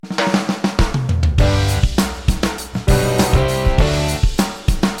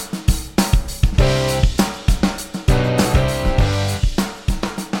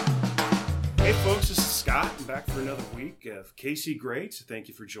have Casey Great. Thank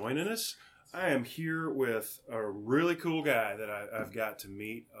you for joining us. I am here with a really cool guy that I've got to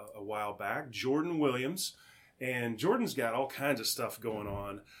meet a while back, Jordan Williams. And Jordan's got all kinds of stuff going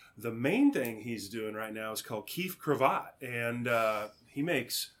on. The main thing he's doing right now is called Keith Cravat. And he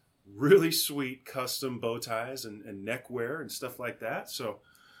makes really sweet custom bow ties and neckwear and stuff like that. So,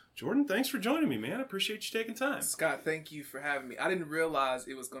 Jordan, thanks for joining me, man. I appreciate you taking time. Scott, thank you for having me. I didn't realize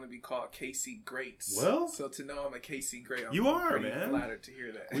it was going to be called Casey Greats. Well, so to know I'm a Casey Great, I'm pretty man. Flattered to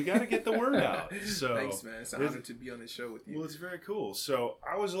hear that. We got to get the word out. So thanks, man. It's an honor to be on the show with you. Well, it's very cool. So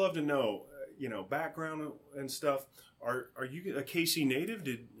I always love to know, background and stuff. Are you a KC native?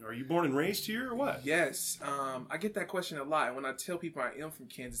 Are you born and raised here or what? Yes. I get that question a lot. And when I tell people I am from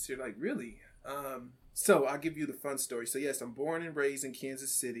Kansas, they're like, really? So I'll give you the fun story. So yes, I'm born and raised in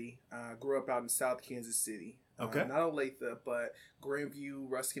Kansas City. Grew up out in South Kansas City. Okay. Not Olathe, but Grandview,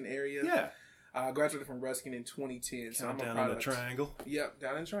 Ruskin area. Yeah. I graduated from Ruskin in 2010. So I'm down in the triangle. Yep,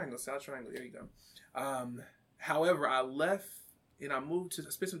 down in the triangle, South Triangle. There you go. However, I left and I moved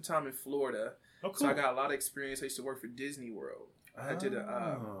to spend some time in Florida. Oh, cool. So I got a lot of experience. I used to work for Disney World. I did an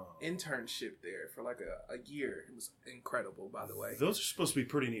internship there for like a year. It was incredible, by the way. Those are supposed to be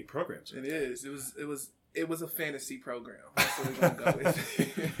pretty neat programs. It is. It was a fantasy program. That's what we're gonna go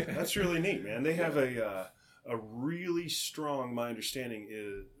with. That's really neat, man. They have a really strong, my understanding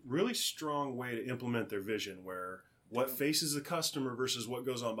is really strong way to implement their vision, where what faces the customer versus what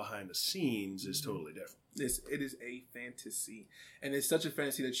goes on behind the scenes is totally different. It is a fantasy, and it's such a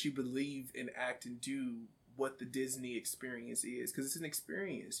fantasy that you believe and act and do what the Disney experience is, because it's an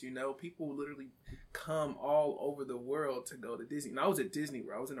experience. People literally come all over the world to go to Disney. And I was at Disney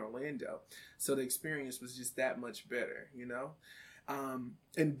World. I was in Orlando, so the experience was just that much better.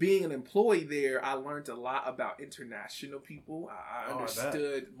 And being an employee there, I learned a lot about international people. I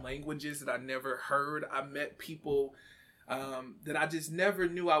understood languages that I never heard. I met people that I just never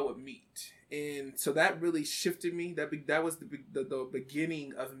knew I would meet. And so that really shifted me. That was the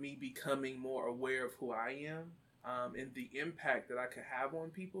beginning of me becoming more aware of who I am and the impact that I could have on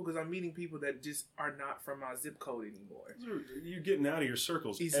people, because I'm meeting people that just are not from my zip code anymore. You're getting out of your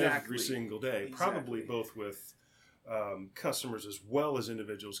circles every single day, probably both with customers as well as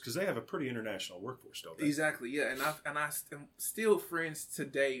individuals, because they have a pretty international workforce, don't they? Exactly, yeah. And I am still friends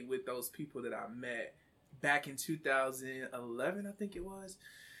today with those people that I met back in 2011, I think it was.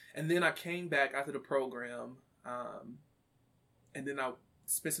 And then I came back after the program, and then I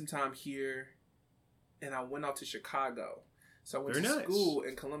spent some time here, and I went out to Chicago. So I went to school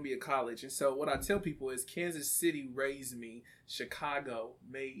in Columbia College. And so what I tell people is Kansas City raised me, Chicago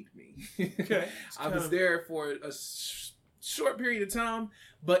made me. Okay. I was there for a short period of time,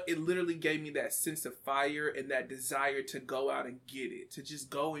 but it literally gave me that sense of fire and that desire to go out and get it, to just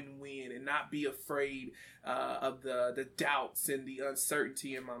go and win and not be afraid of the doubts and the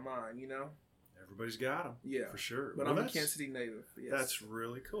uncertainty in my mind, Everybody's got them. Yeah. For sure. But I'm a Kansas City native. Yes. That's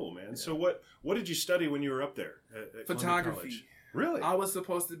really cool, man. Yeah. So what did you study when you were up there at photography. Really? I was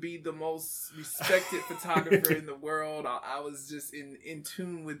supposed to be the most respected photographer in the world. I was just in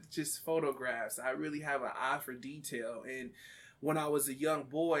tune with just photographs. I really have an eye for detail. And when I was a young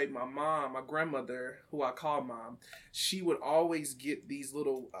boy, my grandmother, who I call mom, she would always get these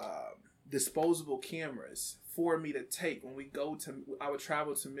little disposable cameras for me to take when I would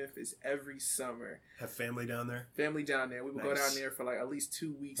travel to Memphis every summer. Have family down there? Family down there. We would go down there for like at least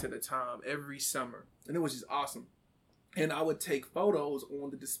 2 weeks at a time every summer. And it was just awesome. And I would take photos on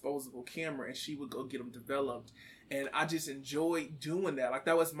the disposable camera, and she would go get them developed. And I just enjoyed doing that. Like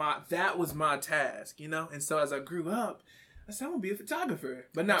that was my task, And so as I grew up, I said, I'm gonna be a photographer,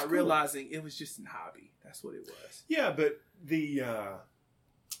 but not realizing it was just a hobby. That's what it was. Yeah, but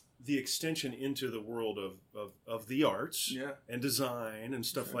the extension into the world of the arts and design and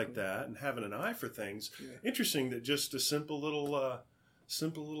stuff like that, and having an eye for things. Yeah. Interesting that just a simple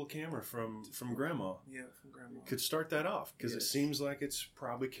little camera from grandma. Yeah, from grandma. Could start that off, because it seems like it's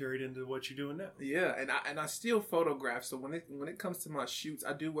probably carried into what you're doing now. Yeah, and I still photograph. So when it comes to my shoots,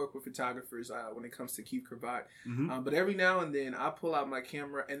 I do work with photographers when it comes to Keith Cravat. Mm-hmm. But every now and then I pull out my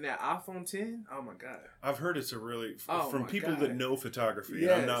camera, and that iPhone 10, oh my God. I've heard it's a really, from people that know photography,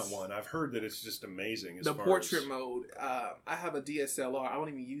 and I'm not one, I've heard that it's just amazing. The portrait mode, I have a DSLR. I don't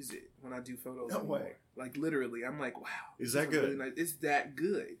even use it when I do photos anymore. Way. Like literally, I'm like, wow. Is that good? Really nice. It's that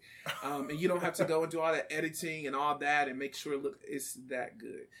good. And you don't have to go and do all that editing and all that and make sure it's that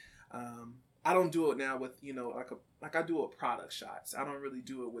good. I don't do it now with, like I do it product shots. I don't really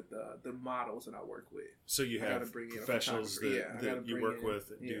do it with the models that I work with. So you have professionals that you work with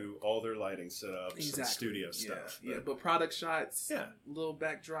that do all their lighting setups and studio stuff. Yeah, but product shots, little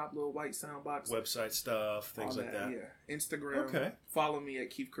backdrop, little white soundbox. Website stuff, things like that. Yeah, Instagram. Okay. Follow me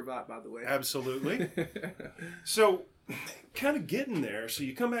at Keith Cravat, by the way. Absolutely. So, kind of getting there. So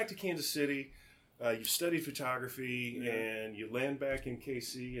you come back to Kansas City. You studied photography and you land back in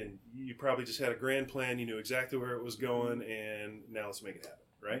KC, and you probably just had a grand plan. You knew exactly where it was going, and now let's make it happen,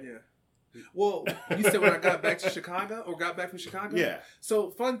 right? Yeah. Well, you said when I got back to Chicago, or got back from Chicago? Yeah. So,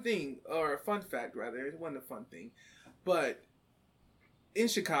 fun fact, rather. It wasn't a fun thing. But in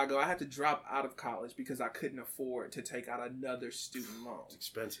Chicago, I had to drop out of college because I couldn't afford to take out another student loan. It's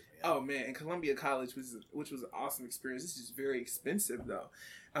expensive. Yeah. Oh, man. And Columbia College, which was an awesome experience. This is very expensive, though.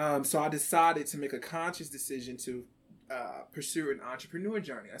 So I decided to make a conscious decision to pursue an entrepreneur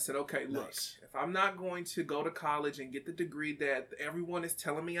journey. I said, okay, look, if I'm not going to go to college and get the degree that everyone is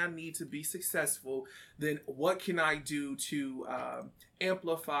telling me I need to be successful, then what can I do to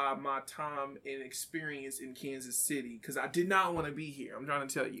amplify my time and experience in Kansas City? Because I did not want to be here. I'm trying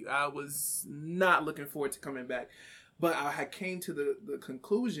to tell you, I was not looking forward to coming back. But I had came to the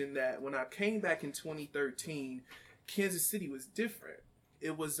conclusion that when I came back in 2013, Kansas City was different.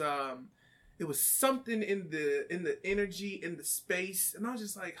 It was something in the energy, in the space, and I was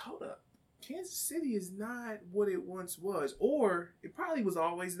just like, hold up, Kansas City is not what it once was, or it probably was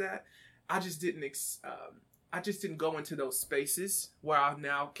always that. I just didn't go into those spaces where I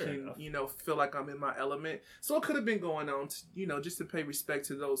now can, feel like I'm in my element. So it could have been going on, just to pay respect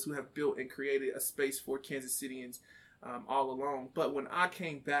to those who have built and created a space for Kansas Cityans all along. But when I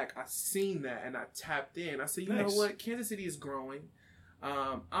came back, I seen that and I tapped in. I said, you know what, Kansas City is growing.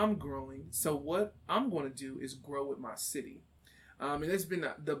 I'm growing, so what I'm going to do is grow with my city. And it's been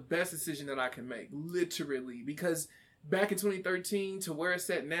the best decision that I can make, literally, because back in 2013 to where it's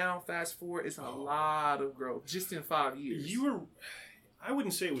at now, fast forward, it's a lot of growth just in 5 years. I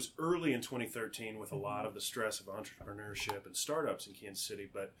wouldn't say it was early in 2013 with a lot of the stress of entrepreneurship and startups in Kansas City,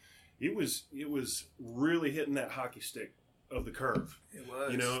 but it was really hitting that hockey stick of the curve. It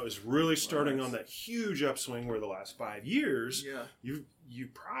was. It was really starting on that huge upswing where the last 5 years,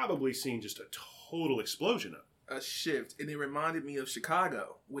 you've probably seen just a total explosion of a shift. And it reminded me of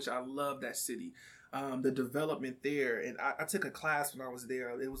Chicago, which I love that city. The development there. And I took a class when I was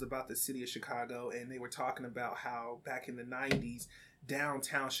there. It was about the city of Chicago, and they were talking about how back in the 90s,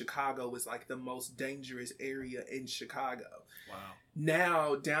 downtown Chicago was like the most dangerous area in Chicago. Wow.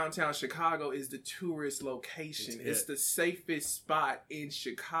 Now, downtown Chicago is the tourist location. It's the safest spot in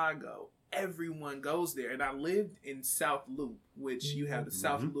Chicago. Everyone goes there. And I lived in South Loop, which you have the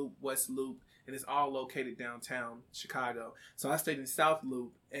South Loop, West Loop, and it's all located downtown Chicago. So I stayed in South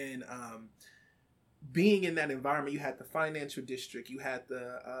Loop, and being in that environment, you had the financial district, you had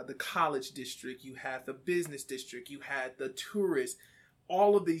the college district, you had the business district, you had the tourists.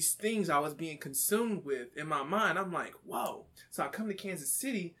 All of these things I was being consumed with in my mind. I'm like, whoa. So I come to Kansas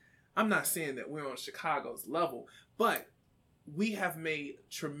City. I'm not saying that we're on Chicago's level, but we have made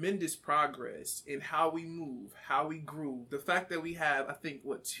tremendous progress in how we move, how we groove. The fact that we have, I think,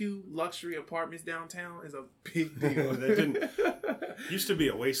 2 luxury apartments downtown is a big deal. That used to be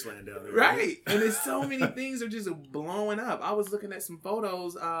a wasteland down there. Right. And there's so many things are just blowing up. I was looking at some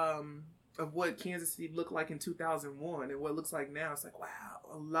photos of what Kansas City looked like in 2001 and what it looks like now. It's like, wow,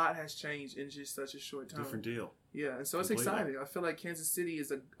 a lot has changed in just such a short time. Different deal. Yeah, and so it's exciting. I feel like Kansas City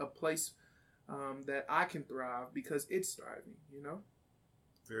is a place that I can thrive because it's thriving,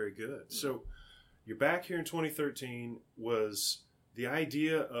 Very good. So you're back here in 2013. Was the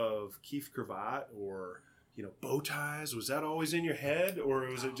idea of Keith Cravat or, bow ties, was that always in your head, or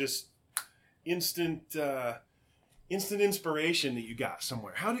was it just instant inspiration that you got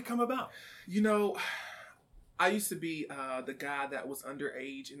somewhere? How did it come about? I used to be the guy that was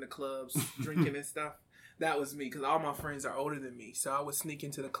underage in the clubs drinking and stuff. That was me because all my friends are older than me. So I would sneak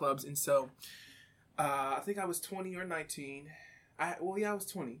into the clubs. And so I think I was 20 or 19. I was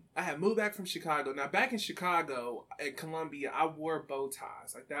 20. I had moved back from Chicago. Now, back in Chicago at Columbia, I wore bow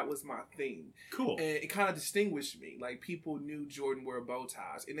ties. Like, that was my thing. Cool. And it kind of distinguished me. Like, people knew Jordan wore bow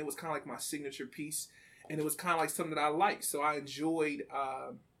ties. And it was kind of like my signature piece. And it was kind of like something that I liked. So I enjoyed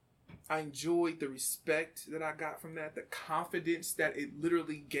the respect that I got from that, the confidence that it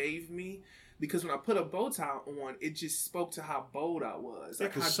literally gave me. Because when I put a bow tie on, it just spoke to how bold I was. Yeah,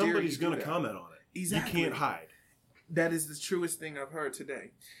 because somebody's going to comment on it. Exactly. You can't hide. That is the truest thing I've heard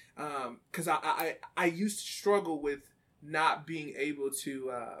today. Because I used to struggle with not being able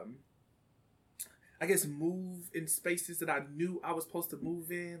to... I guess, move in spaces that I knew I was supposed to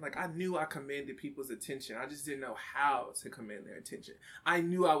move in. Like, I knew I commanded people's attention. I just didn't know how to command their attention. I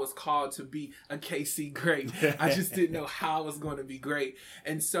knew I was called to be a KC great. I just didn't know how I was going to be great.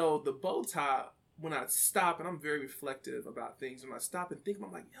 And so the bow tie, when I stop, and I'm very reflective about things, when I stop and think,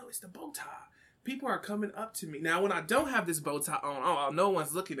 I'm like, yo, it's the bow tie. People are coming up to me. Now, when I don't have this bow tie on, no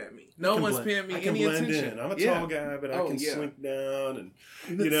one's looking at me. No one's paying me any attention. I'm a tall guy, but I can slink down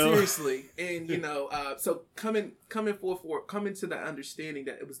and, Seriously. And, so coming to the understanding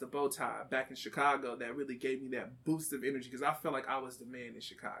that it was the bow tie back in Chicago that really gave me that boost of energy, because I felt like I was the man in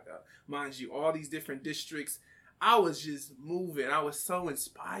Chicago. Mind you, all these different districts, I was just moving. I was so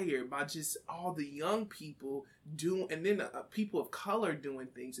inspired by just all the young people doing, and then people of color doing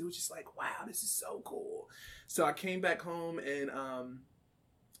things. It was just like, wow, this is so cool. So I came back home, and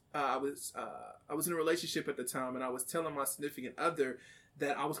I was in a relationship at the time, and I was telling my significant other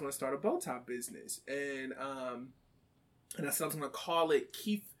that I was going to start a bow tie business, and I said I was going to call it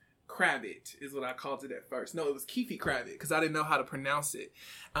Keith Kravit is what I called it at first. No, it was Keefy Kravit because I didn't know how to pronounce it.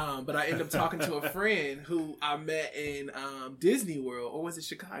 But I ended up talking to a friend who I met in Disney World, or was it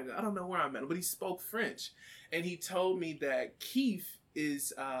Chicago? I don't know where I met him, but he spoke French. And he told me that Keef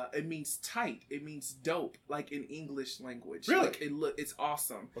is, it means tight. It means dope, like in English language. Really? Like it's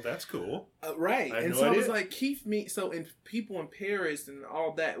awesome. Well, that's cool. Right. And so I was like, Keef means, so in people in Paris and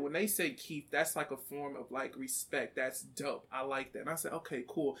all that, when they say Keef, that's like a form of like respect. That's dope. I like that. And I said, okay,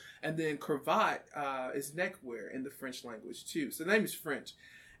 cool. And then cravat is neckwear in the French language too. So the name is French.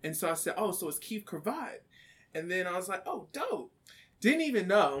 And so I said, oh, so it's Keef Cravat. And then I was like, oh, dope. Didn't even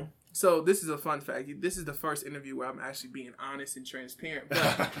know. So this is a fun fact. This is the first interview where I'm actually being honest and transparent.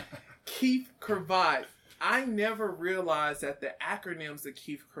 But Keith Cravat, I never realized that the acronyms of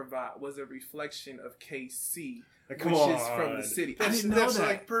Keith Cravat was a reflection of KC, which is from the city. I didn't know that's that.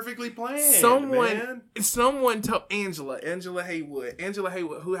 Like perfectly planned. Someone told Angela Haywood,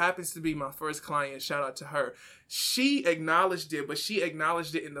 who happens to be my first client. Shout out to her. She acknowledged it, but she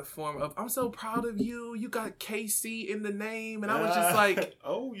acknowledged it in the form of, I'm so proud of you. You got KC in the name. And I was just like,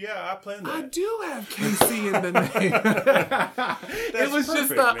 oh, yeah, I planned that. I do have KC in the name. It was perfect,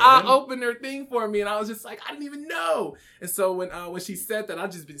 just an eye-opener thing for me. And I was just like, I didn't even know. And so when she said that,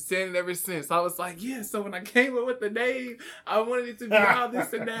 I've just been saying it ever since. I was like, yeah, so when I came up with the name, I wanted it to be all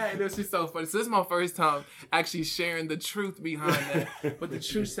this and that. And it was just so funny. So this is my first time actually sharing the truth behind that. But the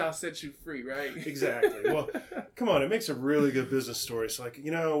truth shall set you free, right? Exactly. Well, come on, it makes a really good business story. It's like,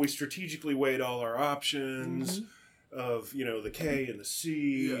 we strategically weighed all our options of, the K and the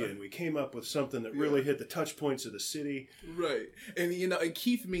C, and we came up with something that really hit the touch points of the city. Right. And, and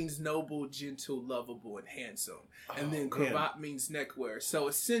Keith means noble, gentle, lovable, and handsome. And then cravat means neckwear. So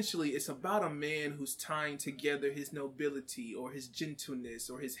essentially, it's about a man who's tying together his nobility or his gentleness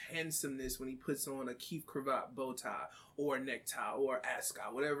or his handsomeness when he puts on a Keith cravat bow tie or a necktie or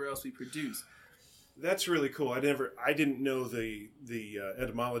ascot, whatever else we produce. That's really cool. I didn't know the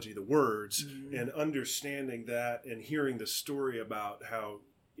etymology, the words, and understanding that and hearing the story about how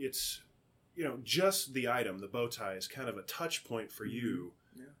it's, just the item, the bow tie, is kind of a touch point for you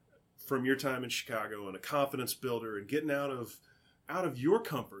from your time in Chicago and a confidence builder and getting out of your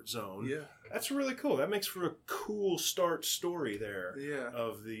comfort zone. Yeah, that's really cool. That makes for a cool start story there. Yeah.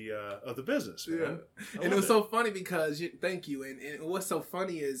 of the business. Man. Yeah, and it was so funny because thank you. And what's so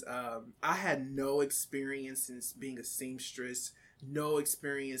funny is I had no experience in being a seamstress, no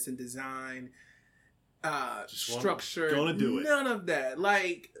experience in design, structure, gonna do it. None of that.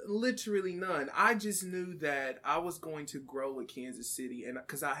 Like literally none. I just knew that I was going to grow with Kansas City, and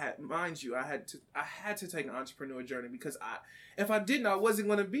because I had to take an entrepreneur journey because if I didn't, I wasn't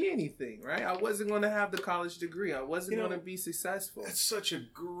going to be anything, right? I wasn't going to have the college degree. I wasn't going to be successful. That's such a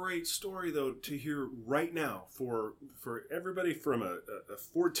great story, though, to hear right now for everybody from a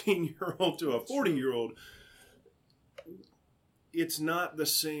 14-year-old to a 40-year-old. It's not the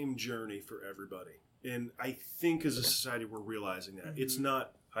same journey for everybody. And I think as a society, we're realizing that. It's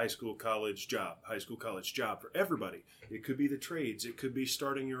not high school, college, job for everybody. It could be the trades. It could be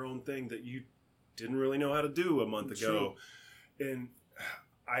starting your own thing that you didn't really know how to do a month ago. And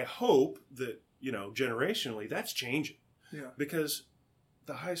I hope that, generationally, that's changing. Yeah. Because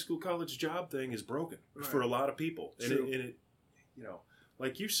the high school, college, job thing is broken for a lot of people. And it,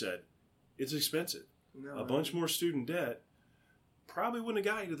 like you said, it's expensive. A bunch more student debt probably wouldn't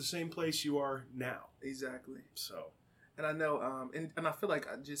have got you to the same place you are now. Exactly. So, and I know, and I feel like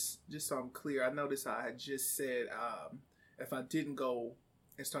just so I'm clear, I noticed I had just said if I didn't go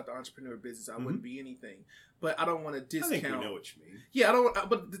and start the entrepreneur business, I wouldn't be anything. But I don't want to discount. I think we know what you mean. Yeah, I don't.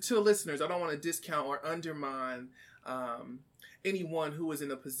 But to the listeners, I don't want to discount or undermine anyone who was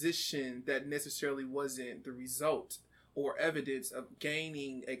in a position that necessarily wasn't the result or evidence of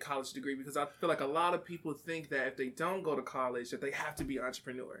gaining a college degree, because I feel like a lot of people think that if they don't go to college that they have to be an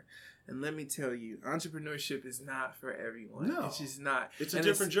entrepreneur. And let me tell you, entrepreneurship is not for everyone. No. It's just not. It's a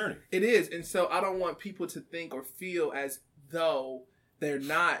different journey. It is. And so I don't want people to think or feel as though they're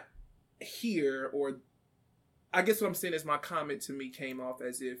not here, or I guess what I'm saying is my comment to me came off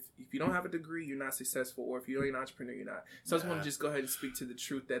as if you don't have a degree, you're not successful, or if you're an entrepreneur, you're not. So I just want to just go ahead and speak to the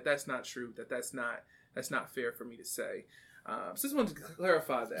truth that that's not true, that's not fair for me to say. So just wanted to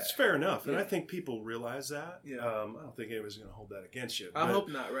clarify that. It's fair enough, and I think people realize that. Yeah. I don't think anybody's going to hold that against you. I hope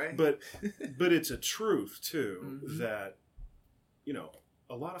not, right? But it's a truth too that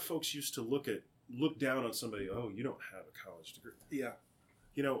a lot of folks used to look down on somebody. Oh, you don't have a college degree. Yeah.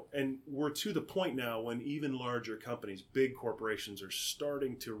 And we're to the point now when even larger companies, big corporations, are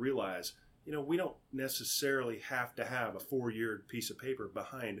starting to realize, we don't necessarily have to have a 4-year piece of paper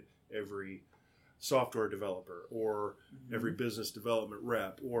behind every software developer or every business development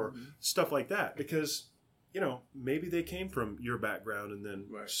rep or stuff like that, because maybe they came from your background and then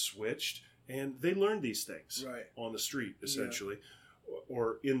switched, and they learned these things on the street essentially,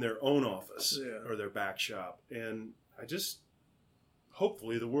 or in their own office or their back shop. And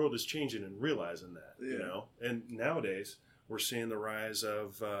hopefully the world is changing and realizing that, and nowadays we're seeing the rise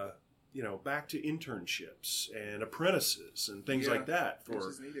of back to internships and apprentices and things like that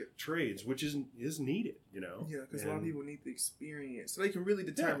for trades, which is needed, Yeah, because a lot of people need the experience so they can really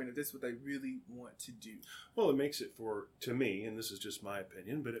determine if this is what they really want to do. Well, it makes it to me, and this is just my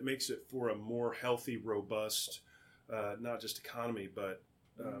opinion, but it makes it for a more healthy, robust, not just economy, but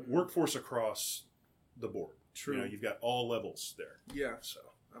workforce across the board. True. You've got all levels there. Yeah. So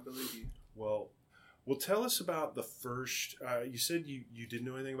I believe you. Well, tell us about the first. You said you didn't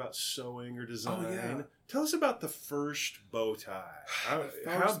know anything about sewing or design. Oh, yeah. Tell us about the first bow tie.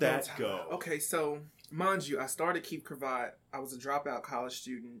 How'd that go? Okay, so mind you, I started Keep Cravat. I was a dropout college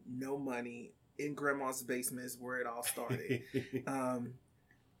student, no money, in grandma's basement is where it all started.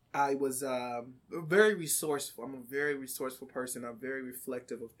 I was very resourceful. I'm a very resourceful person. I'm very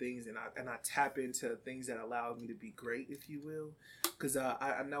reflective of things, and I tap into things that allow me to be great, if you will, because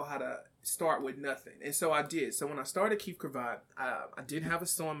I know how to start with nothing, and so I did. So when I started Keep Cravat, I didn't have a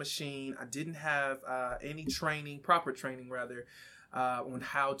sewing machine. I didn't have any proper training on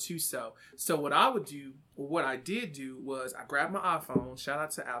how to sew. So what I did do was I grabbed my iPhone, shout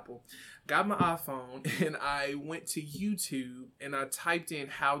out to Apple, got my iPhone, and I went to YouTube and I typed in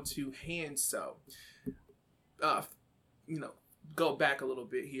how to hand sew. Go back a little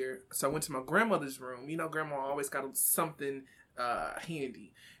bit here. So I went to my grandmother's room. Grandma always got something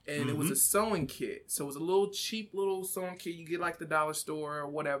handy. And it was a sewing kit. So it was a little cheap little sewing kit you get like the dollar store or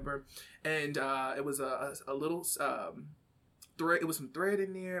whatever. And it was a little thread. It was some thread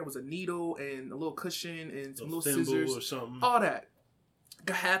in there. It was a needle and a little cushion and some little scissors or something. All that.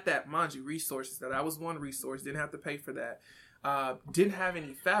 I had that, mind you, resources. That was one resource. Didn't have to pay for that. Didn't have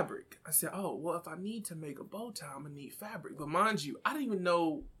any fabric. I said, oh, well, if I need to make a bow tie, I'm going to need fabric. But mind you, I didn't even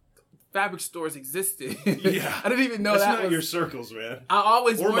know fabric stores existed. Yeah. I didn't even know That's not your circles, man. I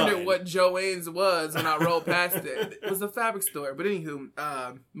always wondered what Joann's was when I rolled past it. It was a fabric store. But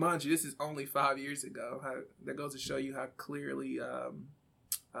anywho, mind you, this is only 5 years ago. That goes to show you how clearly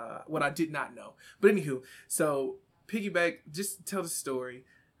what I did not know. But anywho, so piggyback, just to tell the story,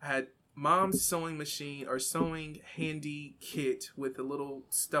 I had mom's sewing machine or sewing handy kit with the little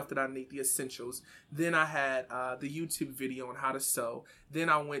stuff that I need, the essentials. Then I had the YouTube video on how to sew. Then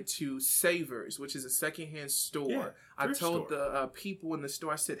I went to Savers, which is a secondhand store. I told the people in the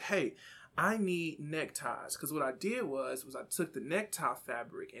store, I said, hey, I need neckties. Because what I did was I took the necktie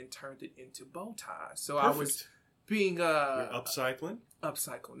fabric and turned it into bow ties. So Perfect. I was being You're upcycling.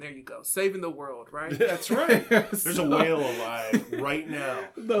 There you go. Saving the world, right? That's right. There's a whale alive right now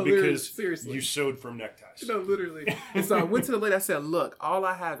because seriously, you sewed from neckties. No, literally. And so I went to the lady. I said, look, all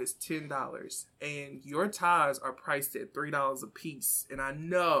I have is $10 and your ties are priced at $3 a piece. And I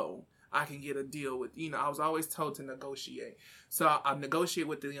know I can get a deal with, I was always told to negotiate. So I negotiated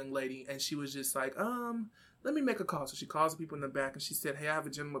with the young lady and she was just like, let me make a call. So she calls the people in the back and she said, hey, I have a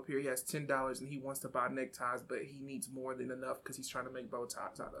gentleman up here. He has $10 and he wants to buy neckties, but he needs more than enough because he's trying to make bow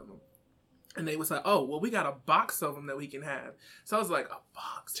ties out of them. And they was like, oh, well, we got a box of them that we can have. So I was like, a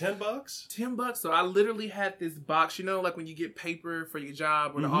box? $10? $10. So I literally had this box, like when you get paper for your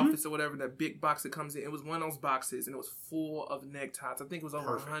job or the office or whatever, that big box that comes in. It was one of those boxes and it was full of neckties. I think it was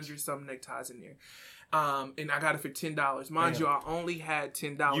over 100-some neckties in there. And I got it for $10. Mind you, I only had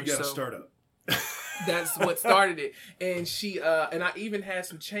 $10. You got a startup. That's what started it. And she and I even had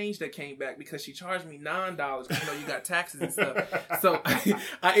some change that came back because she charged me $9 because you got taxes and stuff. So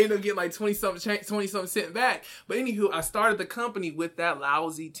I ended up getting like 20 something cent back. But anywho, I started the company with that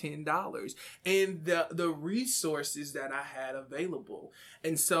lousy $10 and the resources that I had available.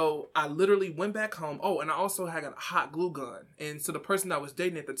 And so I literally went back home. Oh, and I also had a hot glue gun. And so the person I was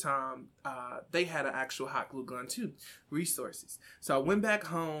dating at the time, they had an actual hot glue gun too. Resources. So I went back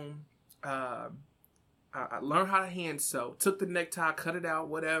home. I learned how to hand sew, took the necktie, cut it out,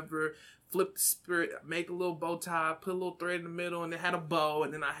 whatever, flipped the spirit, make a little bow tie, put a little thread in the middle, and it had a bow,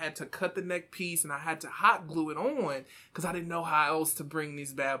 and then I had to cut the neck piece, and I had to hot glue it on, because I didn't know how else to bring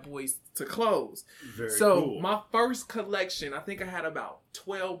these bad boys to close. Very so cool. My first collection, I think I had about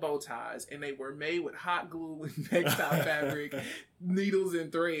 12 bow ties, and they were made with hot glue and necktie fabric, needles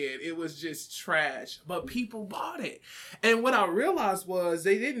and thread. It was just trash, but people bought it. And what I realized was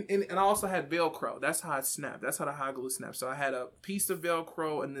they didn't, and I also had Velcro. That's how it snapped. That's how the hot glue snapped. So I had a piece of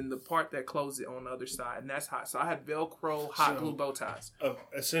Velcro and then the part that closed it on the other side, and that's hot. So I had Velcro hot glue bow ties.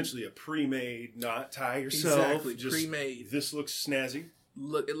 Essentially a pre-made, not tie yourself. Exactly, just, pre-made. This looks snazzy.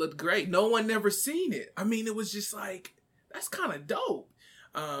 It looked great. No one never seen it. I mean, it was just like, that's kind of dope.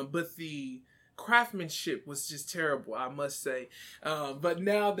 But the craftsmanship was just terrible, I must say. But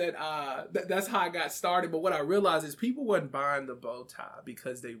now that that's how I got started. But what I realized is people wasn't buying the bow tie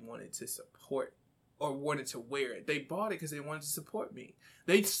because they wanted to support or wanted to wear it. They bought it because they wanted to support me.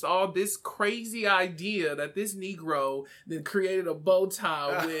 They saw this crazy idea that this Negro then created a bow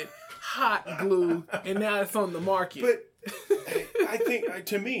tie with hot glue, and now it's on the market. But I think,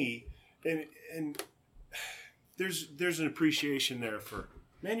 to me, and there's an appreciation there for,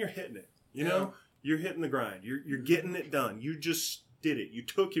 man, you're hitting it. You know, you're hitting the grind. You're getting it done. You just did it. You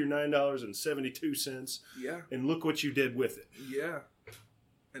took your $9.72 and look what you did with it. Yeah.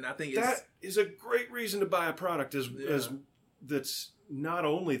 And I think that is a great reason to buy a product as that's not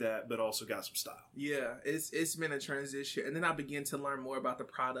only that, but also got some style. Yeah, it's been a transition. And then I began to learn more about the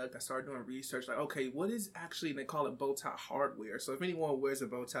product. I started doing research, like, okay, what is actually, and they call it bow tie hardware. So if anyone wears a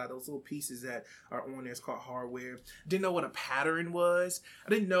bow tie, those little pieces that are on there is called hardware. Didn't know what a pattern was. I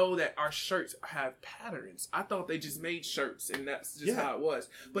didn't know that our shirts have patterns. I thought they just made shirts, and that's just how it was.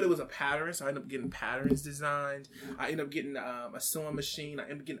 But it was a pattern, so I ended up getting patterns designed. I ended up getting a sewing machine. I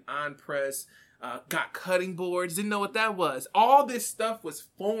ended up getting iron press. Got cutting boards, didn't know what that was. All this stuff was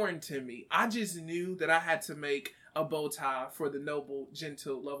foreign to me. I just knew that I had to make a bow tie for the noble,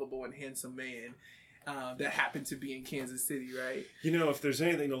 gentle, lovable, and handsome man that happened to be in Kansas City, right? You know, if there's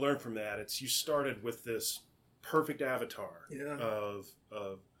anything to learn from that, it's you started with this perfect avatar of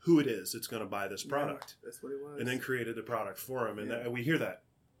who it is that's going to buy this product. Yeah, that's what it was. And then created the product for him. And we hear that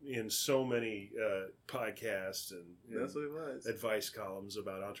in so many podcasts and that's what it was. Advice columns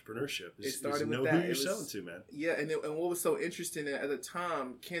about entrepreneurship. It started with know that. Who you're selling to, man. Yeah, and what was so interesting at the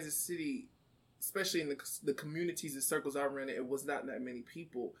time, Kansas City, especially in the communities and circles I ran in, it was not that many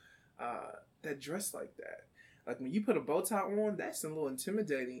people that dressed like that. Like when you put a bow tie on, that's a little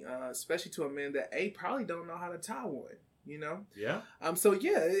intimidating, especially to a man that probably don't know how to tie one. You know? Yeah. So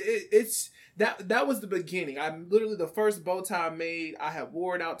yeah, it's that was the beginning. I'm literally the first bow tie I made. I had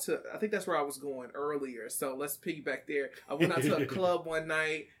wore it out to, I think that's where I was going earlier. So let's piggyback there. I went out to a club one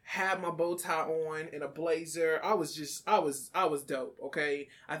night, had my bow tie on and a blazer. I was dope. Okay.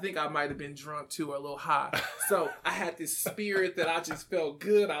 I think I might have been drunk too or a little high. So I had this spirit that I just felt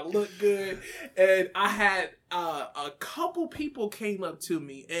good. I looked good. And I had a couple people came up to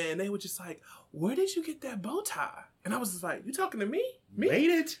me and they were just like, "Where did you get that bow tie?" And I was just like, "You talking to me?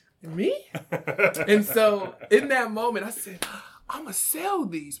 Made it? Me?" And so in that moment, I said, "I'm going to sell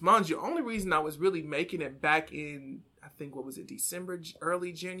these." Mind you, only reason I was really making it back in, I think, what was it, December,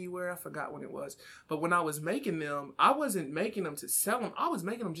 early January? I forgot when it was. But when I was making them, I wasn't making them to sell them. I was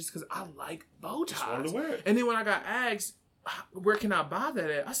making them just because I like bow ties. Just wanted to wear it. And then when I got asked, "Where can I buy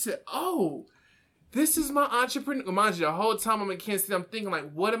that at?" I said, "Oh, this is my entrepreneur." Mind you, the whole time I'm in Kansas City, I'm thinking,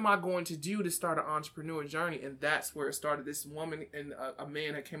 like, what am I going to do to start an entrepreneur journey? And that's where it started. This woman and a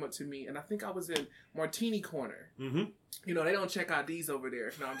man that came up to me, and I think I was in Martini Corner. Mm-hmm. You know, they don't check IDs over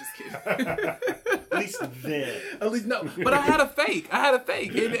there. No, I'm just kidding. At least then. At least, no. But I had a fake. And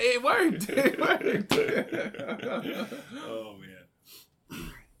it worked. It worked. Oh,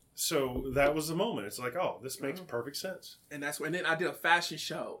 man. So that was the moment. It's like, oh, this makes perfect sense. And that's when, and then I did a fashion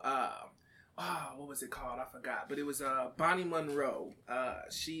show. What was it called? I forgot. But it was Bonnie Monroe.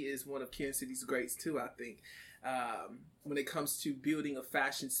 She is one of Kansas City's greats too, I think. When it comes to building a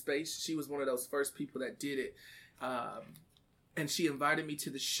fashion space, she was one of those first people that did it. and she invited me to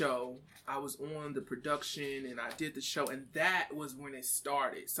the show. I was on the production and I did the show, and that was when it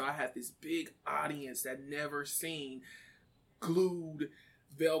started. So I had this big audience that never seen glued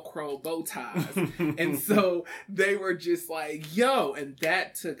Velcro bow ties. And so they were just like, yo, and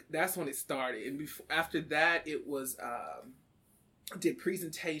that's when it started. And after that, it was, I did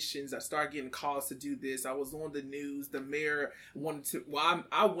presentations. I started getting calls to do this. I was on the news. The mayor wanted to,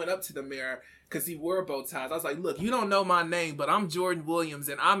 I went up to the mayor because he wore bow ties. I was like, look, you don't know my name, but I'm Jordan Williams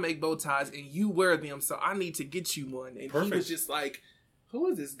and I make bow ties and you wear them. So I need to get you one. And Perfect. He was just like, who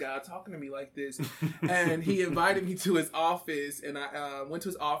is this guy talking to me like this? And he invited me to his office, and I went to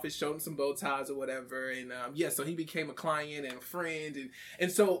his office, showed him some bow ties or whatever. And so he became a client and a friend. And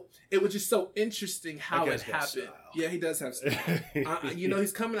so it was just so interesting how it happened. Yeah, he does have style.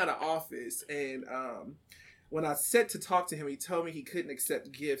 He's coming out of office, and when I set to talk to him, he told me he couldn't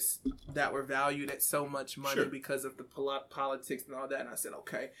accept gifts that were valued at so much money because of the politics and all that. And I said,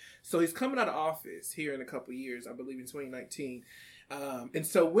 okay. So he's coming out of office here in a couple of years, I believe in 2019. And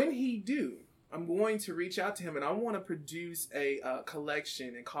so when he do, I'm going to reach out to him, and I want to produce a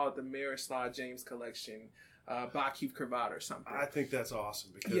collection and call it the Mayor / James Collection by Keith Cravat or something. I think that's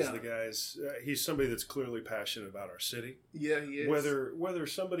awesome because the guy's he's somebody that's clearly passionate about our city. Yeah, he is. Whether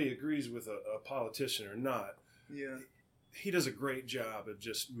somebody agrees with a politician or not, he does a great job of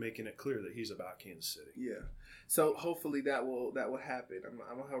just making it clear that he's about Kansas City. Yeah. So hopefully that will happen.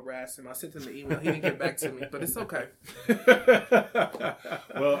 I'm gonna harass him. I sent him an email. He didn't get back to me, but it's okay.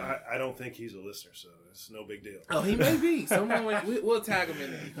 Well, I don't think he's a listener, so it's no big deal. Oh, he may be. We'll tag him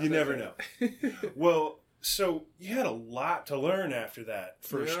in there. You never know. Well, so you had a lot to learn after that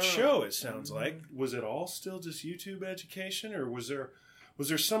first show. It sounds like. Was it all still just YouTube education, or was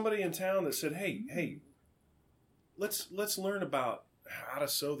there somebody in town that said, "Hey, let's learn about how to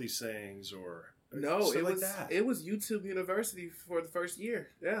sew these things," or no, it was YouTube University for the first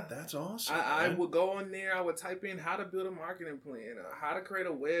year. Yeah. That's awesome. I would go on there, I would type in how to build a marketing plan, how to create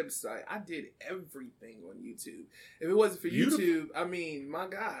a website. I did everything on YouTube. If it wasn't for YouTube, I mean, my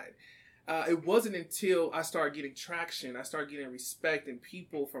God. It wasn't until I started getting traction, I started getting respect, and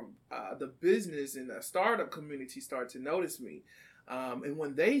people from the business and the startup community started to notice me. And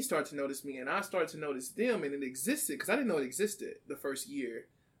when they started to notice me and I started to notice them, and it existed, because I didn't know it existed the first year.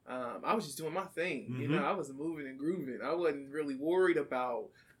 I was just doing my thing. Mm-hmm. I was moving and grooving. I wasn't really worried about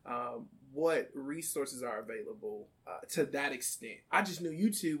what resources are available to that extent. I just knew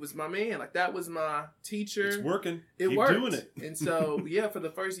YouTube was my man. Like, that was my teacher. It's working. It worked. Keep doing it. And so, for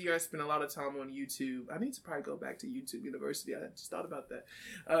the first year, I spent a lot of time on YouTube. I need to probably go back to YouTube University. I just thought about that.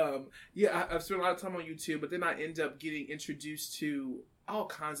 I've spent a lot of time on YouTube, but then I end up getting introduced to all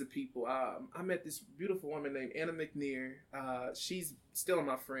kinds of people. I met this beautiful woman named Anna McNear. She's still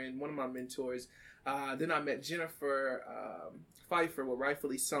my friend, one of my mentors. Then I met Jennifer Pfeiffer with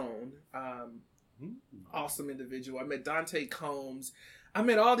Rightfully Sewn. Awesome individual. I met Dante Combs. I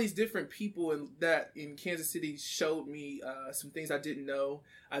met all these different people in Kansas City showed me some things I didn't know.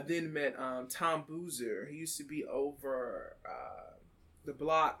 I then met Tom Boozer. He used to be over the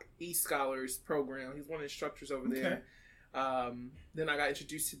Block E-Scholars program. He's one of the instructors over there. Then I got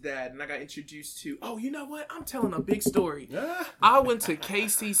introduced to that, and I got introduced to, you know what? I'm telling a big story. I went to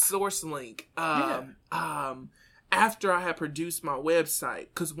KC SourceLink after I had produced my website,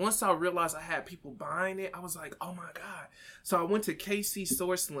 because once I realized I had people buying it, I was like, oh my God. So I went to KC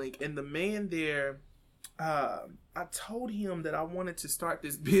SourceLink, and the man there, I told him that I wanted to start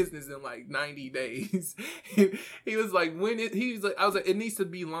this business in like 90 days. He was like, I was like, it needs to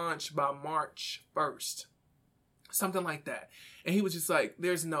be launched by March 1st. Something like that. And he was just like,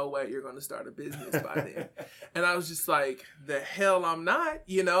 there's no way you're going to start a business by then. And I was just like, the hell I'm not.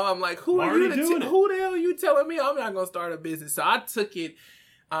 I'm like, who the hell are you telling me I'm not going to start a business? So I took it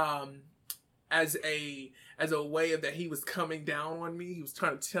as a way of that he was coming down on me. He was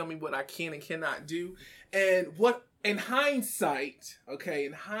trying to tell me what I can and cannot do. And in hindsight,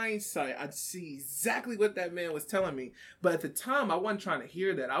 I'd see exactly what that man was telling me. But at the time, I wasn't trying to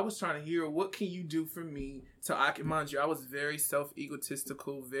hear that. I was trying to hear, what can you do for me so I can, mind you, I was very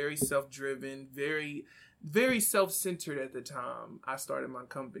self-egotistical, very self-driven, very, very self-centered at the time I started my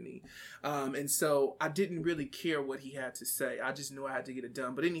company. And so I didn't really care what he had to say. I just knew I had to get it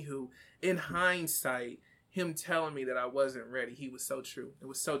done. But anywho, in hindsight, him telling me that I wasn't ready, he was so true. It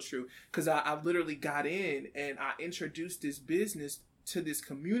was so true. Because I literally got in and I introduced this business to this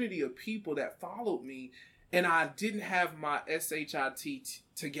community of people that followed me. And I didn't have my SHIT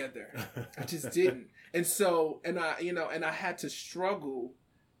together. I just didn't. And so, and I had to struggle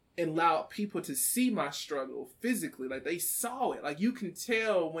and allow people to see my struggle physically. Like, they saw it. Like, you can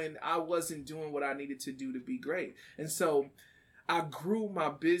tell when I wasn't doing what I needed to do to be great. And so I grew my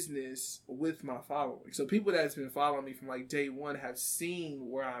business with my following. So people that's been following me from like day one have seen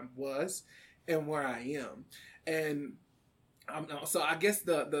where I was and where I am. And so I guess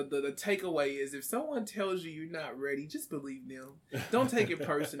the takeaway is, if someone tells you you're not ready, just believe them. Don't take it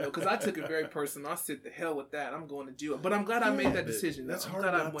personal, because I took it very personal. I said, the hell with that. I'm going to do it. But I'm glad I made that decision. That's I'm hard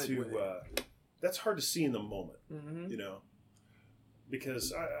glad not to. That's hard to see in the moment, Mm-hmm. you know,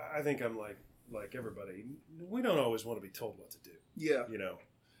 because I think I'm like everybody. We don't always want to be told what to do. Yeah. You know,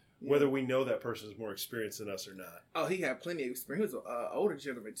 whether we know that person is more experienced than us or not. Oh, he had plenty of experience. He was an older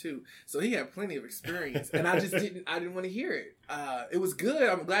gentleman too, so he had plenty of experience, and I didn't want to hear it. It was good.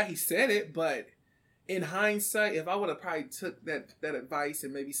 I'm glad he said it, but in hindsight, if I would have probably took that advice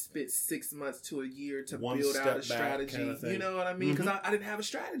and maybe spent 6 months to a year to build out a strategy, kind of thing. You know what I mean? Because I didn't have a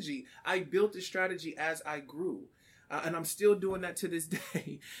strategy. I built the strategy as I grew, and I'm still doing that to this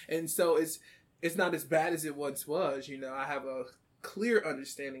day. And so it's not as bad as it once was. You know, I have a clear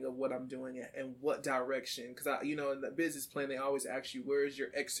understanding of what I'm doing and what direction, because in the business plan they always ask you, where is your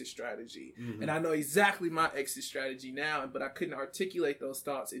exit strategy? Mm-hmm. And I know exactly my exit strategy now, but I couldn't articulate those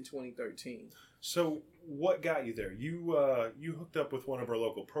thoughts in 2013. So what got you there? You hooked up with one of our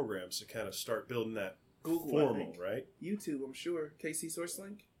local programs to kind of start building that Google, formal, right? YouTube, I'm sure. KC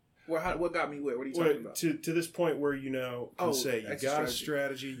SourceLink. What got me where? What are you talking about? To this point where can say you've got a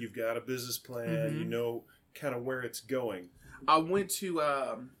strategy, you've got a business plan, Mm-hmm. you know kind of where it's going. I went to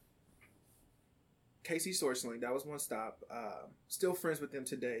KC SourceLink. That was one stop. Still friends with them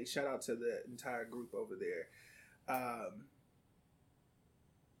today. Shout out to the entire group over there.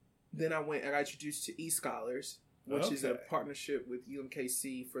 Then I got introduced to eScholars, which is a partnership with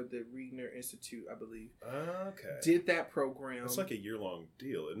UMKC for the Riegner Institute, I believe. Okay. Did that program. It's like a year-long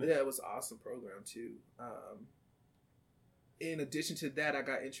deal, isn't it? Yeah, it was an awesome program, too. In addition to that, I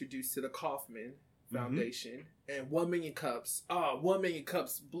got introduced to the Kauffman Foundation and 1 Million Cups. 1 Million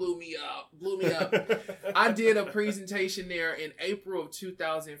Cups blew me up. I did a presentation there in April of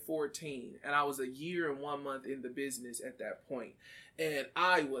 2014, and I was a year and 1 month in the business at that point. And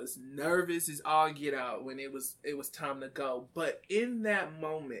I was nervous as all get out when it was time to go. But in that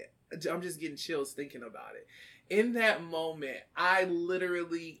moment, I'm just getting chills thinking about it. In that moment, I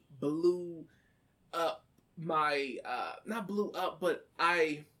literally blew up my not blew up, but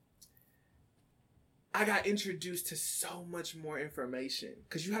I got introduced to so much more information,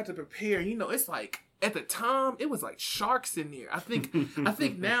 because you have to prepare. You know, it's like, at the time, it was like sharks in there. I think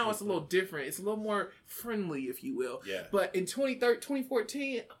now it's a little different. It's a little more friendly, if you will. Yeah. But in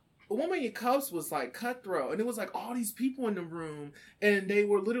 2014, 1 Million Cups was like cutthroat, and it was like all these people in the room, and they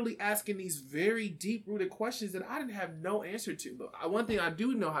were literally asking these very deep-rooted questions that I didn't have no answer to. But one thing I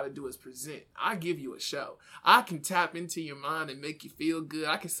do know how to do is present. I give you a show. I can tap into your mind and make you feel good.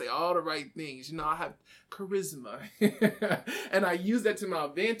 I can say all the right things. You know, I have charisma, and I use that to my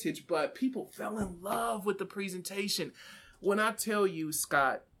advantage. But people fell in love with the presentation. When I tell you,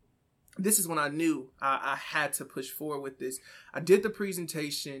 Scott, this is when I knew I had to push forward with this. I did the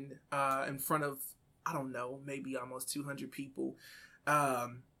presentation in front of, I don't know, maybe almost 200 people.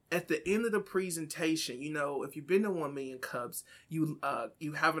 At the end of the presentation, you know, if you've been to 1 Million Cups, you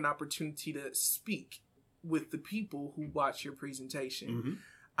have an opportunity to speak with the people who watch your presentation. Mm-hmm.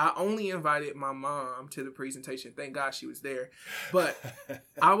 I only invited my mom to the presentation. Thank God she was there. But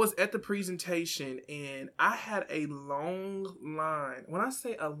I was at the presentation, and I had a long line. When I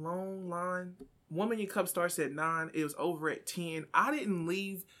say a long line, 1 Million Cup starts at 9. It was over at 10. I didn't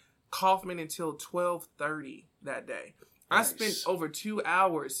leave Kauffman until 12:30 that day. Nice. I spent over 2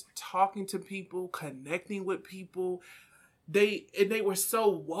 hours talking to people, connecting with people. They were so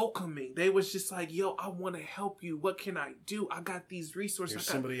welcoming. They was just like, yo, I want to help you. What can I do? I got these resources. Here's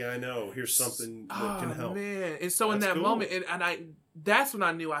somebody I know. Here's something that can help. Man. And so that's in that cool moment, that's when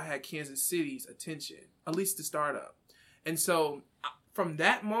I knew I had Kansas City's attention, at least the startup. And so from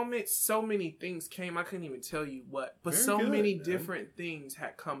that moment, so many things came. I couldn't even tell you what, but many different things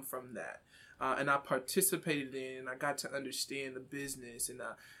had come from that. And I participated in, and I got to understand the business,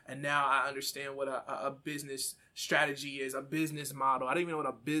 and now I understand what a business strategy is, a business model. I didn't even know what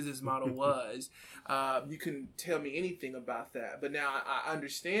a business model was. You couldn't tell me anything about that, but now I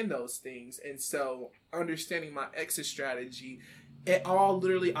understand those things. And so understanding my exit strategy, it all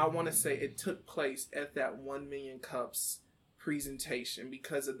literally, I want to say it took place at that 1 Million Cups presentation,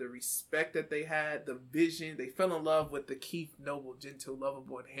 because of the respect that they had, the vision. They fell in love with the Keith Noble, gentle,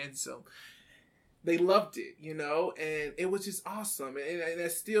 lovable, and handsome. they loved it, you know, and it was just awesome. And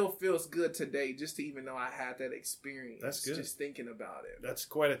it still feels good today just to even know I had that experience. That's good. Just thinking about it. That's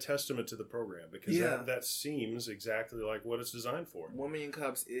quite a testament to the program, because that seems exactly like what it's designed for. Women in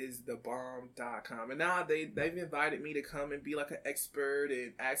Cups is thebomb.com. And now they've invited me to come and be like an expert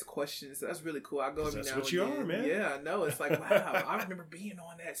and ask questions. So that's really cool. I go every now and then. That's what you are, man. Yeah, I know. It's like, wow, I remember being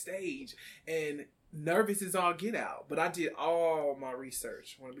on that stage and nervous as all get out, but I did all my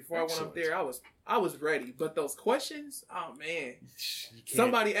research. Before I went up there, I was ready. But those questions, oh man!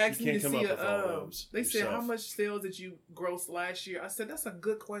 Somebody asked me to see they said, how much sales did you gross last year? I said, that's a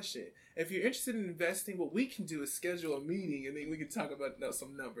good question. If you're interested in investing, what we can do is schedule a meeting and then we can talk about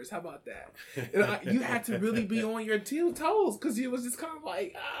some numbers. How about that? You had to really be on your toes because it was just kind of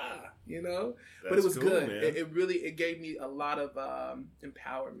like, you know. That's but it was cool, good. Man. It really gave me a lot of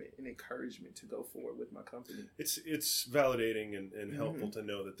empowerment and encouragement to go forward with my company. It's validating and helpful to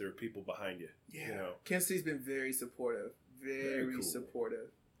know that there are people behind you. Yeah, you know? Kansas City's been very supportive. Very cool.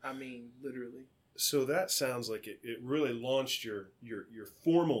 supportive. I mean, literally. So that sounds like it really launched your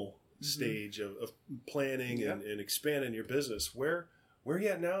formal stage of planning and expanding your business. Where are you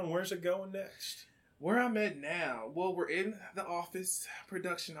at now, and where's it going next? Where I'm at now, well, we're in the office,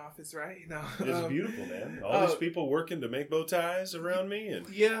 production office, right? No, it's beautiful, man. All these people working to make bow ties around me, and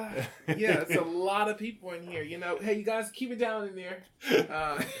yeah, it's a lot of people in here. You know, hey, you guys, keep it down in there.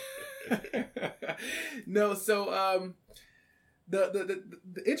 No, so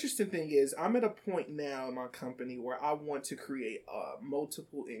the interesting thing is, I'm at a point now in my company where I want to create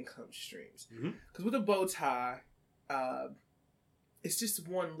multiple income streams. Because with a bow tie, it's just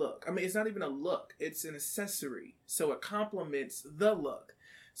one look. I mean, it's not even a look. It's an accessory. So it complements the look.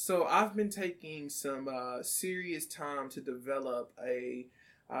 So I've been taking some serious time to develop a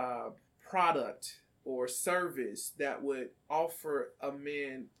product or service that would offer a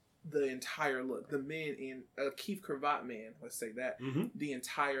man the entire look. The men in a Keith Cravat man, let's say that, the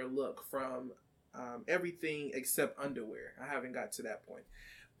entire look from everything except underwear. I haven't got to that point.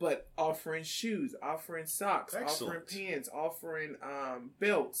 But offering shoes, offering socks, offering pants, offering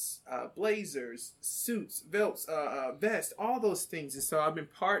belts, blazers, suits, belts, vests, all those things. And so I've been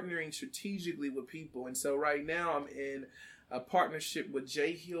partnering strategically with people. And so right now I'm in a partnership with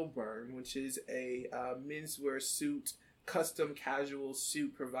J. Hilburn, which is a menswear suit, custom casual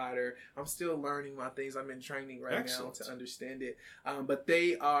suit provider. I'm still learning my things. I'm in training right now to understand it. But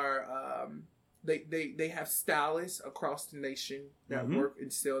they are... They have stylists across the nation that work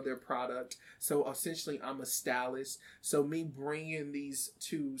and sell their product. So essentially, I'm a stylist. So me bringing these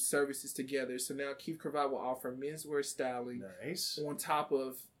two services together. So now Keith Cravat will offer menswear styling. Nice. On top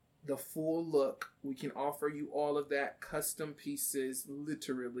of the full look. We can offer you all of that, custom pieces,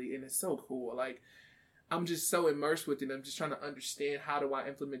 literally. And it's so cool. Like, I'm just so immersed with it. I'm just trying to understand, how do I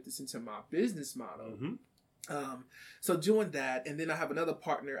implement this into my business model? So doing that, and then I have another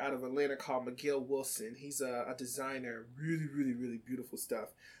partner out of Atlanta called Miguel Wilson. He's a designer, really, really, really beautiful stuff.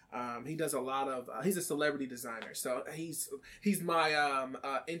 He does a lot of, he's a celebrity designer. So he's my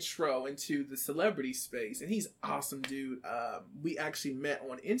intro into the celebrity space, and he's awesome, dude. We actually met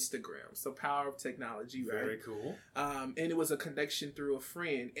on Instagram. So power of technology, right? Very cool. And it was a connection through a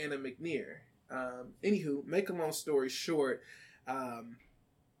friend, Anna McNear. Anywho, make a long story short,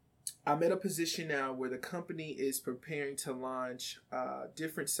 I'm at a position now where the company is preparing to launch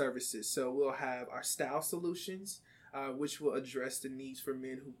different services. So we'll have our style solutions, which will address the needs for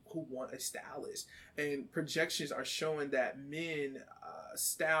men who want a stylist. And projections are showing that men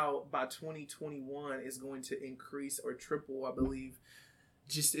style by 2021 is going to increase or triple, I believe,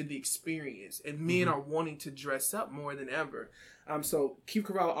 just in the experience. And men are wanting to dress up more than ever. So Keith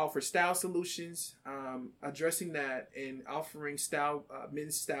Cravat offers style solutions, addressing that and offering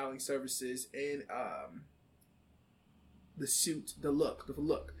men's styling services and the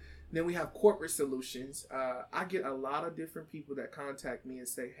look. Then we have corporate solutions. I get a lot of different people that contact me and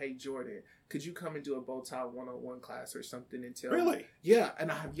say, "Hey, Jordan, could you come and do a bow tie 101 class or something?" And tell me. Yeah,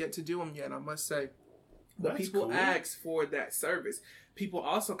 and I have yet to do them yet, I must say. But people ask for that service. People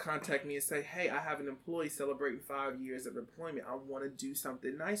also contact me and say, "Hey, I have an employee celebrating 5 years of employment. I want to do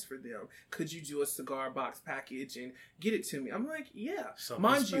something nice for them. Could you do a cigar box package and get it to me?" I'm like, "Yeah."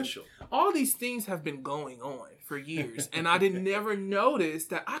 Mind you, all these things have been going on for years, and I never noticed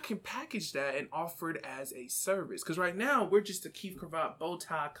that I can package that and offer it as a service. Because right now, we're just a Keith Cravat bow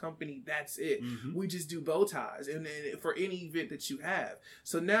tie company. That's it. We just do bow ties, and for any event that you have.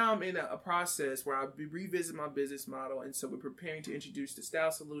 So now I'm in a process where I revisit my business model, and so we're preparing to introduce the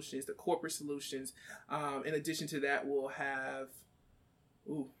style solutions, the corporate solutions. In addition to that, we'll have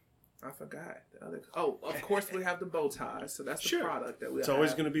I forgot the other. Oh, of course we have the bow ties. So that's the product that we. It's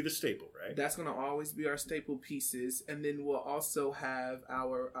always going to be the staple, right? That's going to always be our staple pieces, and then we'll also have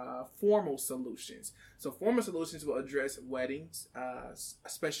our formal solutions. So formal solutions will address weddings,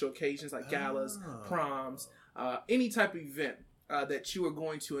 special occasions like galas, proms, any type of event that you are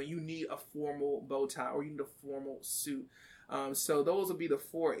going to, and you need a formal bow tie or you need a formal suit. So those will be the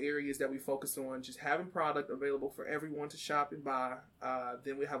 4 areas that we focus on, just having product available for everyone to shop and buy.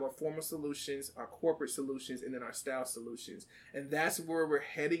 Then we have our formal solutions, our corporate solutions, and then our style solutions. And that's where we're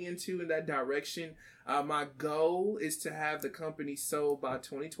heading into in that direction. My goal is to have the company sold by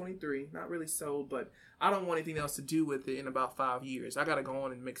 2023. Not really sold, but I don't want anything else to do with it in about 5 years. I got to go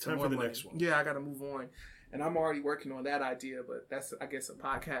on and make some more money. Next one. Yeah, I got to move on. And I'm already working on that idea, but that's, I guess, a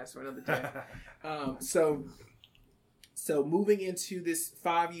podcast for another day. So moving into this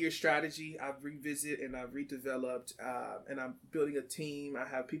 5-year strategy, I've revisited and I've redeveloped, and I'm building a team. I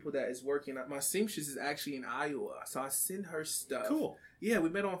have people that is working. My seamstress is actually in Iowa, so I send her stuff. Cool. Yeah, we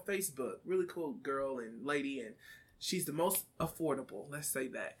met on Facebook. Really cool girl and lady, and she's the most affordable. Let's say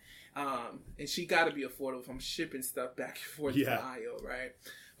that. And she got to be affordable if I'm shipping stuff back and forth from Iowa, right?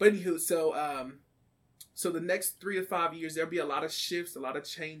 But anywho, so the next 3 to 5 years, there'll be a lot of shifts, a lot of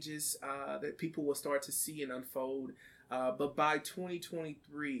changes that people will start to see and unfold. But by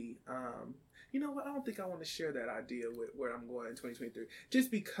 2023, you know what? I don't think I want to share that idea with where I'm going in 2023.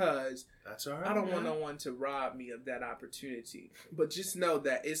 Just because that's all right, I don't want no one to rob me of that opportunity. But just know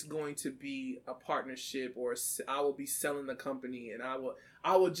that it's going to be a partnership, or I will be selling the company, and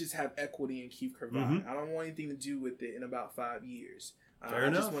I will just have equity in Keith Cravat. Mm-hmm. I don't want anything to do with it in about 5 years. I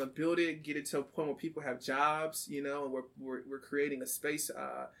just want to build it, get it to a point where people have jobs, you know, and we're creating a space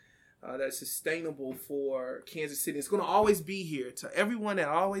that's sustainable for Kansas City. It's going to always be here. To everyone that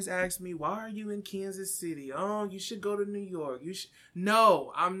always asks me, why are you in Kansas City? Oh, you should go to New York.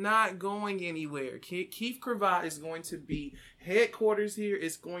 No, I'm not going anywhere. Keith Cravat is going to be headquarters here.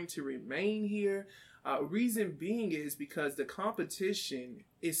 It's going to remain here. Reason being is because the competition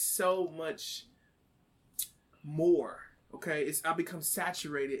is so much more. Okay, I become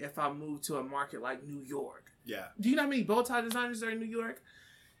saturated if I move to a market like New York. Yeah. Do you know how many bow tie designers are in New York?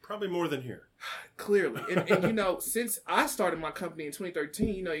 Probably more than here. Clearly. And you know, since I started my company in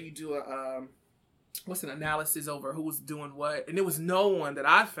 2013, you know, you do an analysis over who was doing what. And there was no one that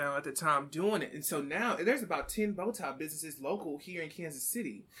I found at the time doing it. And so now there's about 10 bow tie businesses local here in Kansas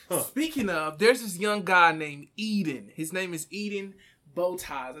City. Huh. Speaking of, there's this young guy named Eden. His name is Eden Bow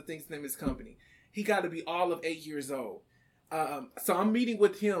Ties. I think his name is his company. He got to be all of 8 years old. So I'm meeting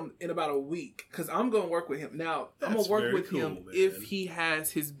with him in about a week because I'm going to work with him. Now, I'm going to work with him if he has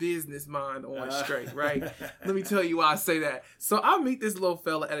his business mind on straight, right? Let me tell you why I say that. So I meet this little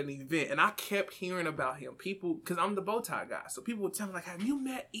fella at an event, and I kept hearing about him. People, because I'm the bow tie guy. So people would tell me, like, have you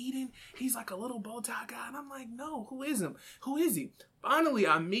met Eden? He's like a little bow tie guy. And I'm like, no, who is him? Who is he? Finally,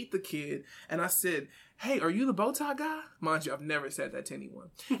 I meet the kid, and I said, hey, are you the bow tie guy? Mind you, I've never said that to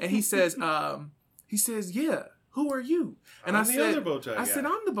anyone. And he says, yeah. Who are you? And I said, I'm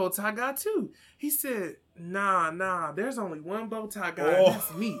the bow tie guy too. He said, nah, there's only one bow tie guy, and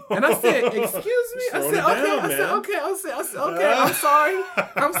that's me. And I said, excuse me? I said, okay,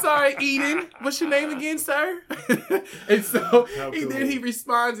 I'm sorry, Eden. What's your name again, sir? And so then he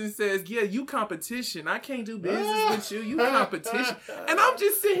responds and says, yeah, you competition. I can't do business with you. You competition. And I'm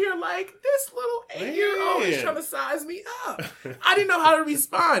just sitting here like, this little 8-year-old is trying to size me up. I didn't know how to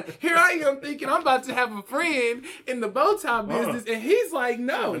respond. Here I am thinking I'm about to have a friend in the bow tie business, and he's like,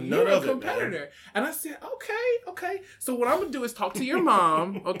 no, you're a competitor. And I said, okay. So what I'm going to do is talk to your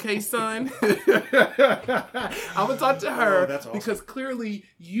mom, okay, son? I'm going to talk to her that's awesome. Because clearly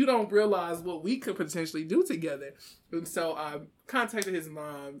you don't realize what we could potentially do together. And so I contacted his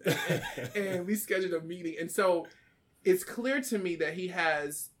mom, and we scheduled a meeting. And so it's clear to me that he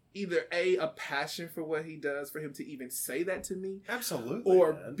has either a passion for what he does for him to even say that to me. Absolutely.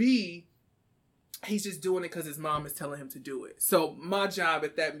 Or B, he's just doing it because his mom is telling him to do it. So my job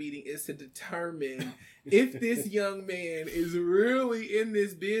at that meeting is to determine if this young man is really in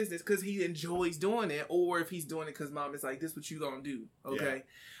this business because he enjoys doing it, or if he's doing it because mom is like, this is what you gonna do, okay?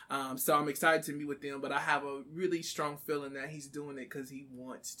 Yeah. So I'm excited to meet with them, but I have a really strong feeling that he's doing it because he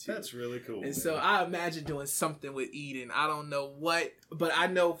wants to. That's really cool. And so I imagine doing something with Eden. I don't know what, but I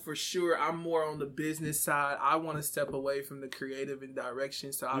know for sure I'm more on the business side. I want to step away from the creative and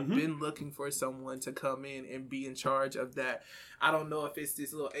direction. So I've been looking for someone to come in and be in charge of that. I don't know if it's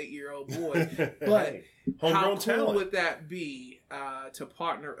this little 8-year-old boy, but how cool would that be to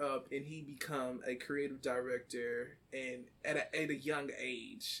partner up and he become a creative director and at a young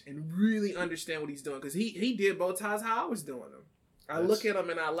age and really understand what he's doing? Because he did bow ties how I was doing them. I look at them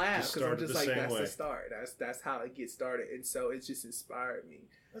and I laugh because I'm started just the like, same that's way. the start. That's how it gets started. And so it just inspired me.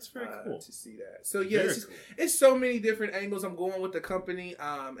 That's very cool to see that. So yeah, Very cool. it's so many different angles I'm going with the company,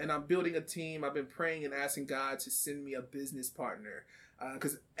 and I'm building a team. I've been praying and asking God to send me a business partner,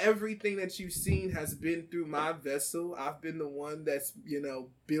 because everything that you've seen has been through my vessel. I've been the one that's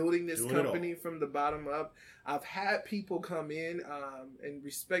building this Doing company from the bottom up. I've had people come in, and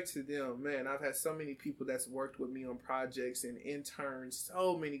respect to them, man. I've had so many people that's worked with me on projects and interns.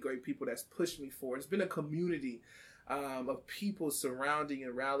 So many great people that's pushed me forward. It's been a community of people surrounding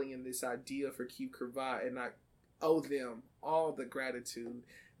and rallying this idea for Keep Cravat, and I owe them all the gratitude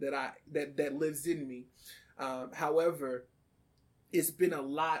that lives in me. However, it's been a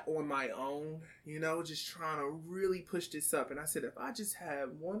lot on my own, just trying to really push this up. And I said, if I just have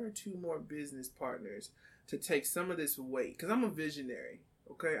one or two more business partners to take some of this weight, because I'm a visionary,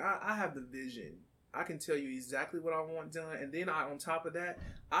 okay? I have the vision. I can tell you exactly what I want done, and then on top of that,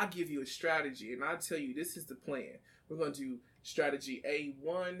 I give you a strategy, and I tell you this is the plan. We're going to do strategy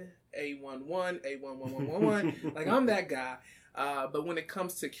A1, A11, A1111. Like, I'm that guy. But when it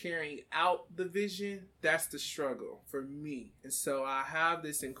comes to carrying out the vision, that's the struggle for me. And so I have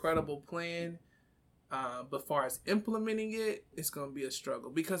this incredible plan. But far as implementing it, it's going to be a struggle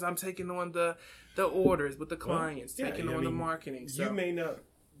because I'm taking on the orders with the clients, taking on the marketing. So. You may not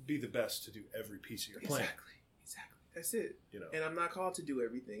be the best to do every piece of your plan. Exactly. That's it. And I'm not called to do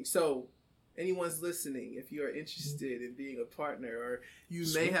everything. So anyone's listening, if you are interested in being a partner or you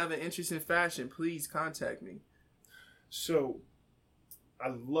may have an interest in fashion, please contact me. So I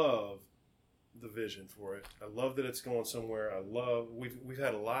love the vision for it. I love that it's going somewhere. We've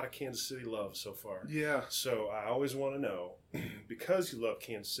had a lot of Kansas City love so far. Yeah. So I always want to know, because you love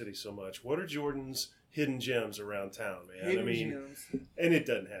Kansas City so much, what are Jordan's hidden gems around town, man? Hidden gems. And it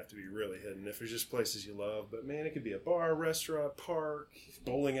doesn't have to be really hidden if there's just places you love, but man, it could be a bar, restaurant, park,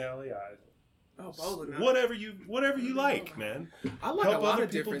 bowling alley. Bowling alley. Whatever you like, man. I like Help a lot other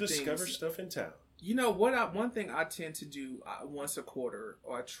of people different discover things. stuff in town. One thing I tend to do once a quarter,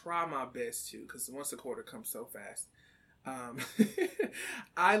 or I try my best to, because once a quarter comes so fast.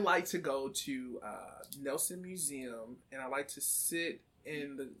 I like to go to Nelson Museum, and I like to sit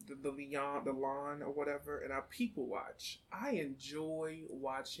in the lawn or whatever, and I people watch. I enjoy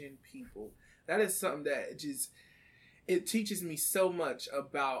watching people. That is something that it teaches me so much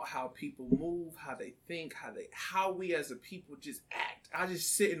about how people move, how they think, how we as a people just act. I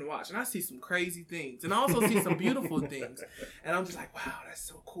just sit and watch, and I see some crazy things, and I also see some beautiful things, and I'm just like, wow, that's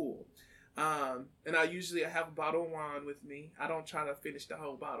so cool. And I have a bottle of wine with me. I don't try to finish the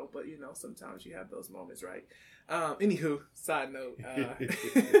whole bottle, but sometimes you have those moments, right? Anywho, side note.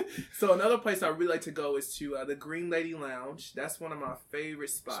 So another place I really like to go is to the Green Lady Lounge. That's one of my favorite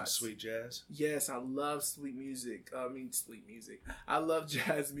spots. Some sweet jazz. Yes, I love sweet music. I love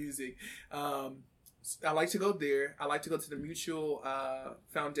jazz music. I like to go there. I like to go to the Mutual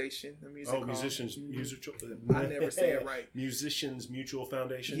Foundation. The music hall. Musicians Mutual. I never say it right. Musicians Mutual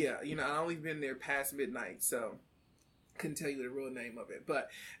Foundation. Yeah, I only been there past midnight, so couldn't tell you the real name of it. But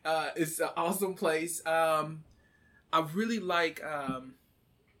it's an awesome place. I really like.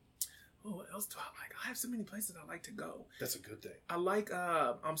 What else do I like? I have so many places I like to go. That's a good thing. I like.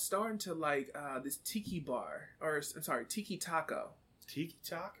 I'm starting to like this Tiki Bar, Tiki Taco. Tiki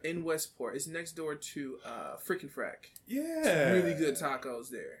Taco? In Westport. It's next door to Frickin' Frack. Yeah. Really good tacos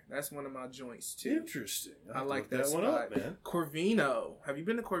there. That's one of my joints, too. Interesting. I like that one spot. up, man. Corvino. Have you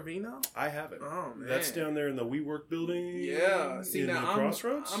been to Corvino? I haven't. Oh, man. That's down there in the WeWork building? Yeah. See, now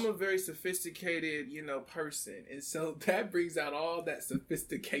Crossroads? I'm a very sophisticated, person. And so that brings out all that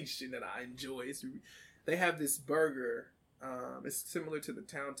sophistication that I enjoy. They have this burger. It's similar to the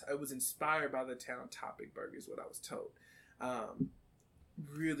Town. It was inspired by the Town Topic burger is what I was told.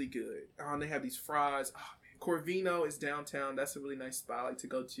 Really good. They have these fries. Oh, man. Corvino is downtown. That's a really nice spot I like to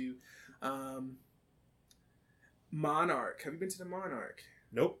go to. Monarch. Have you been to the Monarch?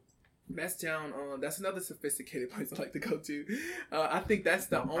 Nope. That's down on. That's another sophisticated place I like to go to. I think that's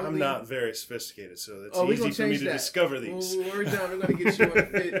the only. I'm not very sophisticated, so it's easy for me to discover these. We're done. We're going to get you on a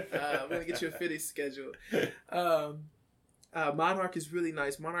fit. We're going to get you a fitting schedule. Monarch is really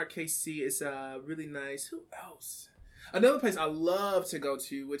nice. Monarch KC is really nice. Who else? Another place I love to go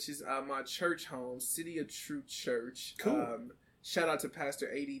to, which is my church home, City of Truth Church. Cool. Shout out to Pastor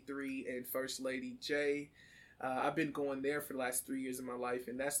 83 and First Lady Jay. I've been going there for the last 3 years of my life,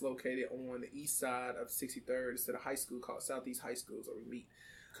 and that's located on the east side of 63rd. It's at a high school called Southeast High School, where we meet.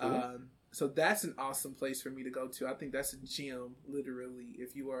 Cool. So that's an awesome place for me to go to. I think that's a gym, literally.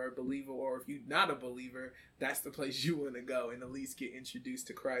 If you are a believer or if you're not a believer, that's the place you want to go and at least get introduced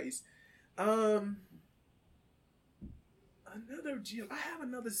to Christ. Another gym. I have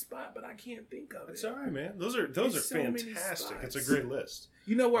another spot, but I can't think of it. It's all right, man. Those are so many fantastic. It's a spots. great list.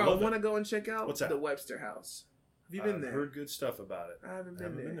 You know where I Love want it. to go and check out? What's that? The Webster House. Have you been I've there? heard good stuff about it. I haven't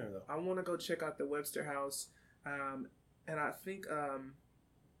been been there. there, though. I want to go check out the Webster House. And I think,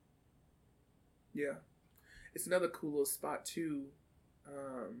 yeah, it's another cool little spot too.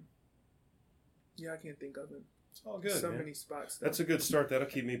 Yeah, I can't think of it. It's all good, So man. many spots. That's a good start. That'll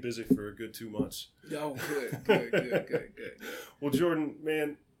keep me busy for a good 2 months. Oh, good. Well, Jordan,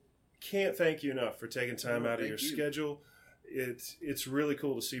 man, can't thank you enough for taking time out of your thank you. schedule. It's really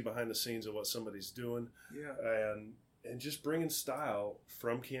cool to see behind the scenes of what somebody's doing, Yeah. and just bringing style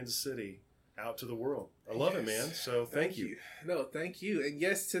from Kansas City out to the world. I love it, man. So thank you. No, thank you. And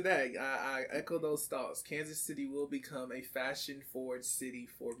yes to that. I echo those thoughts. Kansas City will become a fashion-forward city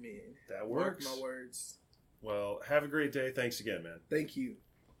for men. That works. Mark my words. Well, have a great day. Thanks again, man. Thank you.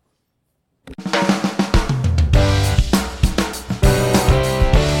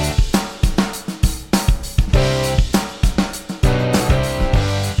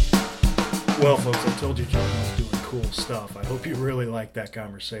 Well, folks, I told you Jordan was doing cool stuff. I hope you really liked that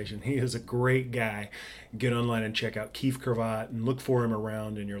conversation. He is a great guy. Get online and check out Keith Cravat and look for him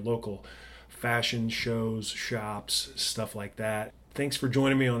around in your local fashion shows, shops, stuff like that. Thanks for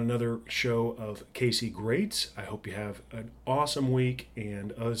joining me on another show of KC Greats. I hope you have an awesome week.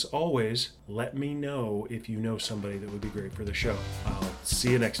 And as always, let me know if you know somebody that would be great for the show. I'll see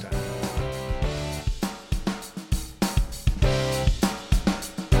you next time.